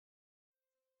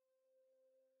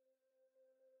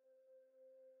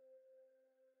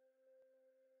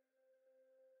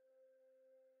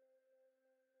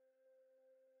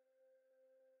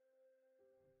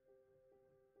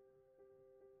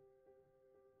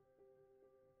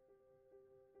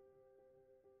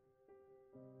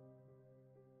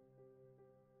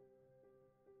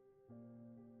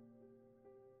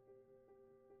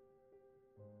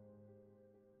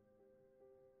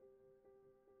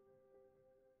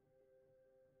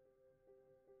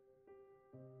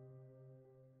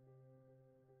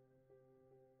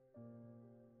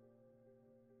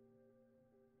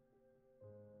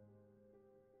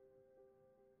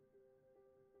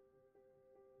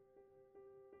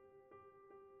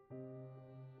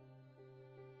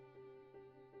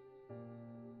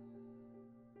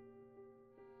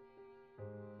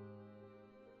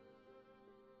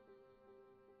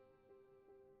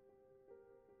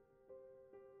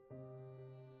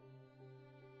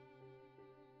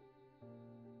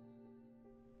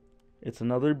It's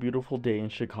another beautiful day in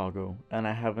Chicago, and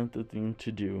I haven't a thing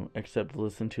to do except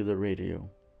listen to the radio.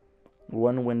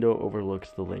 One window overlooks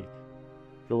the lake.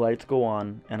 The lights go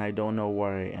on, and I don't know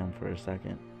where I am for a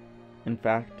second. In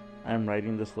fact, I'm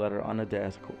writing this letter on a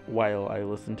desk while I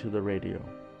listen to the radio.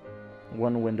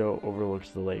 One window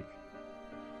overlooks the lake.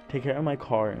 Take care of my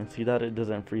car and see that it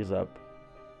doesn't freeze up.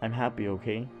 I'm happy,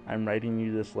 okay? I'm writing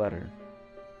you this letter.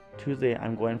 Tuesday,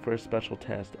 I'm going for a special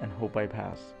test and hope I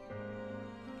pass.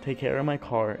 Take care of my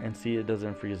car and see it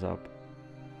doesn't freeze up.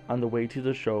 On the way to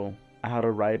the show, I had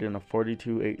a ride in a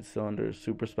 42 8-cylinder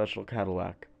super special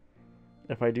Cadillac.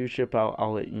 If I do ship out,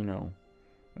 I'll let you know.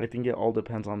 I think it all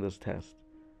depends on this test.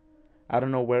 I don't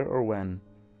know where or when.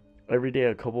 Every day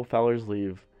a couple fellers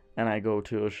leave and I go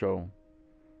to a show.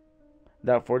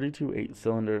 That 42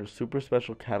 8-cylinder super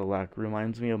special Cadillac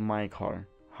reminds me of my car.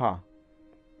 Ha!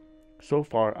 So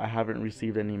far, I haven't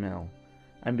received any mail.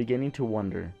 I'm beginning to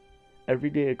wonder.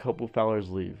 Every day a couple fellers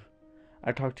leave.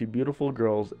 I talk to beautiful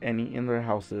girls and eat in their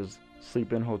houses,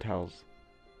 sleep in hotels.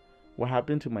 What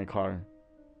happened to my car?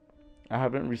 I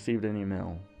haven't received any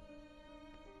mail.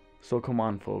 So come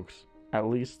on, folks. At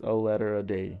least a letter a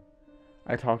day.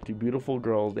 I talk to beautiful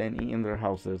girls and eat in their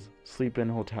houses, sleep in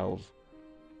hotels.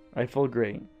 I feel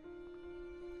great.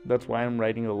 That's why I'm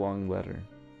writing a long letter.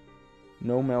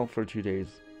 No mail for 2 days.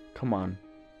 Come on.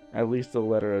 At least a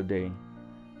letter a day.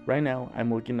 Right now,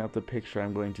 I'm looking at the picture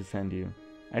I'm going to send you.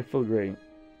 I feel great.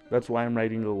 That's why I'm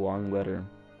writing a long letter.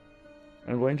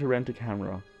 I'm going to rent a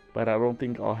camera, but I don't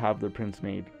think I'll have the prints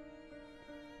made.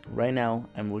 Right now,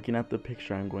 I'm looking at the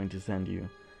picture I'm going to send you.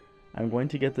 I'm going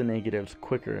to get the negatives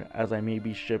quicker as I may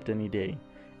be shipped any day,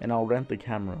 and I'll rent the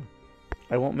camera.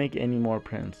 I won't make any more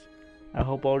prints. I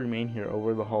hope I'll remain here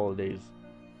over the holidays.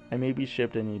 I may be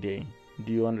shipped any day.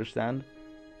 Do you understand?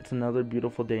 It's another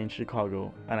beautiful day in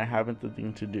Chicago, and I haven't a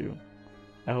thing to do.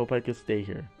 I hope I could stay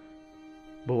here.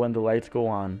 But when the lights go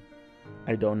on,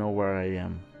 I don't know where I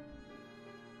am.